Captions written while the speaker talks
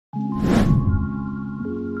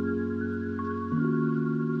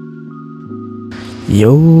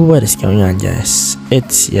Yo, what is going on, guys?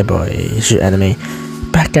 It's your boy, Anime,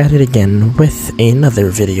 back at it again with another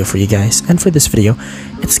video for you guys. And for this video,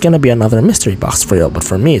 it's gonna be another mystery box for you, but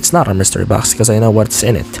for me, it's not a mystery box because I know what's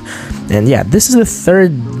in it. And yeah, this is the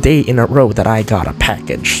third day in a row that I got a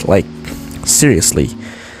package. Like, seriously,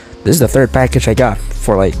 this is the third package I got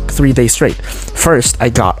for like 3 days straight. First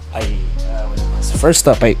box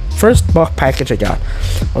package I got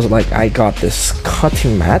was like I got this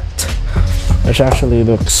cutting mat, which actually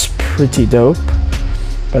looks pretty dope,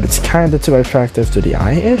 but it's kind of too attractive to the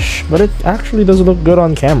eye-ish, but it actually does look good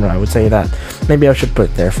on camera. I would say that. Maybe I should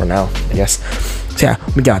put it there for now, I guess. So yeah,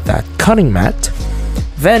 we got that cutting mat.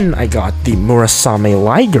 Then I got the Murasame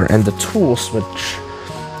Liger and the tools, which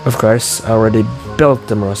of course I already built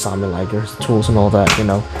the Murasame Ligers, the tools and all that, you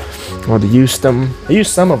know. I already used them. I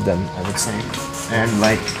used some of them, I would say. And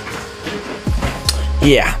like,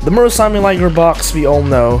 yeah, the Murasame Liger box, we all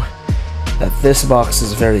know that this box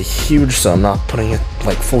is very huge, so I'm not putting it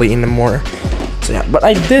like fully in anymore. So yeah, but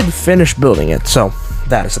I did finish building it, so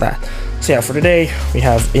that is that. So yeah, for today we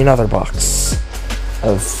have another box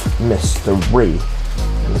of Mr. Ray.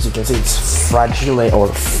 And as you can see, it's fragile, I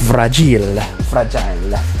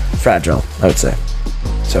would say.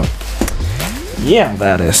 So yeah,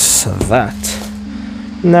 that is that.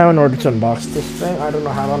 Now, in order to unbox this thing, I don't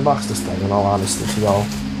know how to unbox this thing, in all honesty, y'all.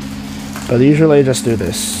 But usually I just do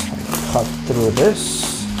this. Cut through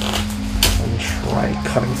this and try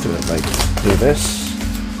cutting through it, like do this.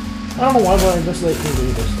 I don't know why, but I just like to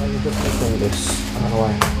do this. I just like doing this. I don't know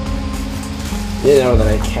why. You know that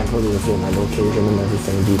I can't really reveal my location and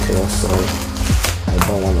everything details, so I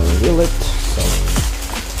don't want to reveal it. So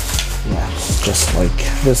yeah, just like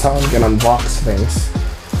this is how I'm gonna unbox things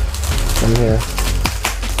from here.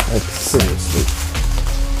 Like seriously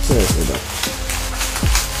though.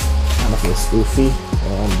 Kind of feels goofy.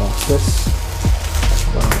 I'll unbox this.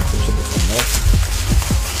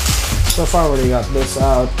 So far, I already got this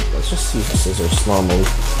out. Let's just use the scissors normally.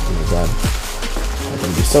 Oh my god. I'm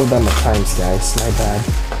gonna be so dumb at times, guys. My bad.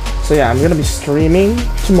 So yeah, I'm gonna be streaming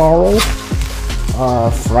tomorrow,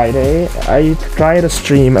 Friday. I try to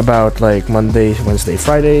stream about like Monday, Wednesday,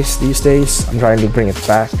 Fridays these days. I'm trying to bring it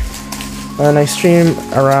back. And I stream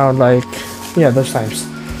around like, yeah, those times.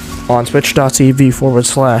 On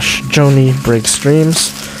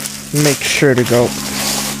twitch.tv/JoniBriggsStreams. Make sure to go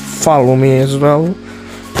follow me as well.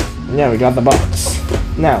 Yeah, we got the box.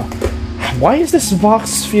 Now, why is this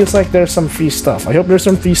box feels like there's some free stuff? I hope there's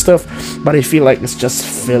some free stuff, but I feel like it's just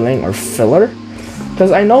filling or filler.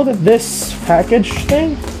 Because I know that this package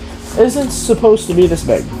thing isn't supposed to be this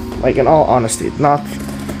big. Like, in all honesty, it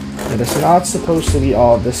is not supposed to be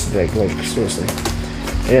all this big. Like, seriously.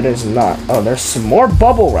 It is not. Oh, there's some more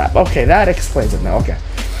bubble wrap. Okay, that explains it now. Okay.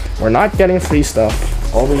 We're not getting free stuff.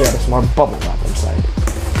 All we got is more bubble wrap inside.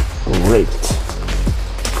 Great.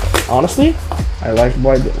 Honestly, I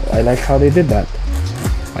like how they did that.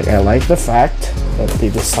 Like, I like the fact that they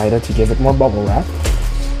decided to give it more bubble wrap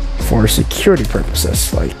for security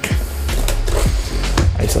purposes. Like,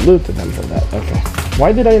 I salute to them for that. Okay.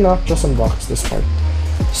 Why did I not just unbox this part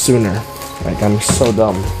sooner? Like, I'm so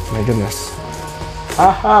dumb. My goodness.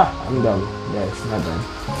 Aha! I'm done. Yeah, it's not done.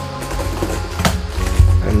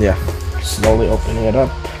 And yeah, slowly opening it up.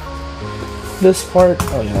 This part,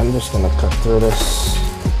 oh yeah, I'm just gonna cut through this.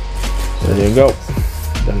 There you go.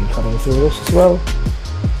 Then cutting through this as well.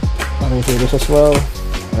 Cutting through this as well.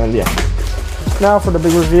 And yeah. Now for the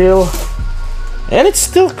big reveal. And it's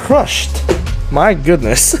still crushed. My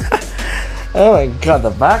goodness. Oh my god,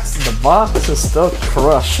 the box is still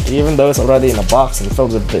crushed, even though it's already in a box and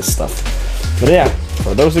filled with this stuff. But yeah,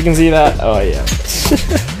 for those who can see that, oh yeah.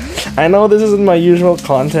 I know this isn't my usual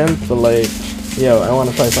content, but like, yo, I want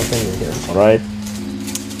to try something new here, alright?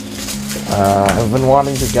 I've been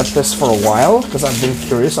wanting to get this for a while, because I've been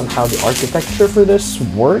curious on how the architecture for this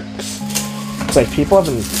works. It's like, people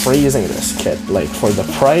have been praising this kit, like, for the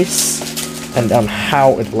price, and on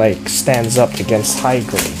how it, like, stands up against high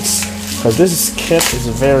grades. Because this kit is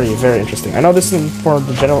very, very interesting. I know this isn't for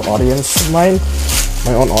the general audience of mine,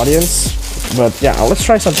 my own audience, but yeah, let's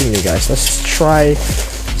try something new, guys. Let's try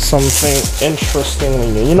something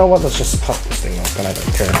interestingly new. You know what? Let's just cut this thing open. I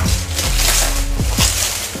don't care.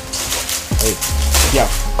 Yeah,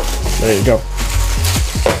 there you go.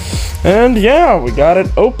 And yeah, we got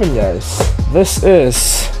it open, guys. This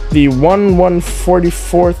is the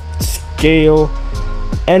 1/144th scale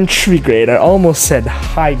entry grade. I almost said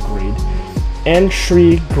high grade.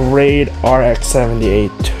 Entry grade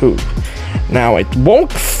RX-78 tube. Now, it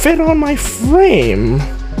won't fit on my frame,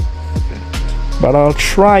 but I'll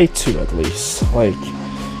try to at least. Like,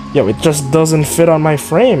 yo, it just doesn't fit on my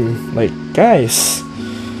frame. Like, guys,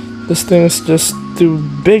 this thing is just too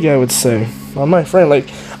big, I would say, on my frame. Like,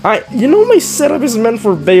 you know, my setup is meant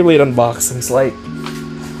for Beyblade unboxings. Like,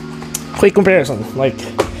 quick comparison. Like,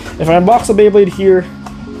 if I unbox a Beyblade here,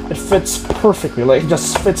 it fits perfectly. Like, it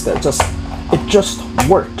just fits there. It just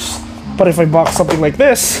works. But if I box something like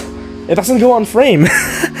this, it doesn't go on frame.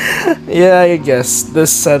 Yeah, I guess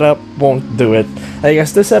this setup won't do it. I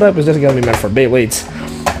guess this setup is just gonna be meant for Beyblades.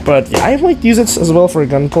 But yeah, I might use it as well for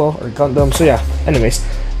Gunpla or Gundam. So yeah, anyways,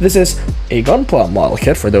 this is a Gunpla model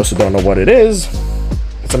kit. For those who don't know what it is,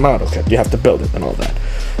 it's a model kit. You have to build it and all that.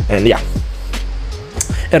 And yeah,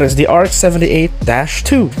 it is the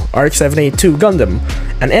RX-78-2, RX-78-2 Gundam.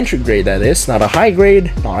 An entry grade, that is. Not a high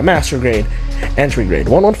grade, not a master grade. Entry grade.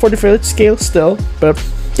 1/145th scale still, but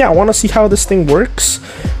yeah, I want to see how this thing works.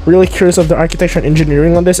 Really curious of the architecture and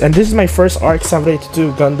engineering on this. And this is my first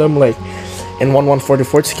RX-78-2 Gundam, like, in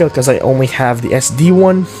 1/144th scale, because I only have the SD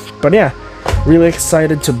one. But yeah, really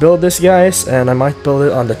excited to build this, guys, and I might build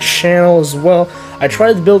it on the channel as well. I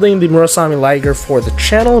tried building the Murasame Liger for the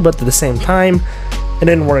channel, but at the same time, it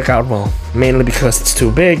didn't work out well, mainly because it's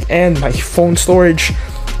too big, and my phone storage,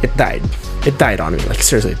 it died. It died on me, like,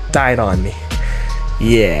 seriously, it died on me.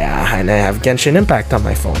 Yeah, and I have Genshin Impact on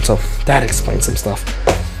my phone, so that explains some stuff.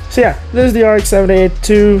 So yeah, this is the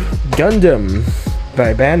RX-78-2 Gundam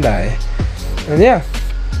by Bandai. And yeah,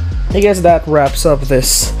 I guess that wraps up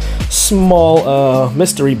this small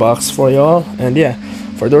mystery box for y'all. And yeah,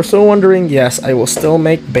 for those who are wondering, yes, I will still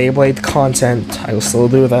make Beyblade content. I will still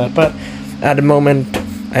do that, but at the moment,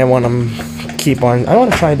 I want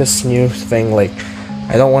to try this new thing. Like,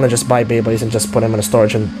 I don't want to just buy Beyblades and just put them in a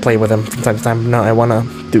storage and play with them from time to time. No, I want to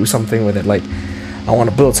do something with it. Like, I want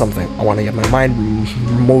to build something. I want to get my mind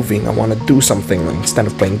moving. I want to do something instead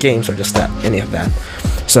of playing games or just any of that.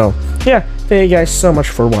 So, yeah, thank you guys so much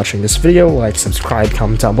for watching this video. Like, subscribe,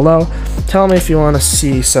 comment down below. Tell me if you want to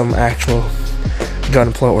see some actual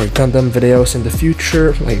Gunpla or Gundam videos in the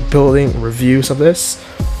future, like building reviews of this,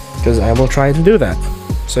 because I will try to do that.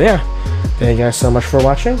 So yeah, thank you guys so much for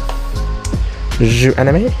watching. Zhu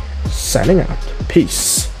Anime, signing out.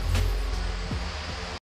 Peace.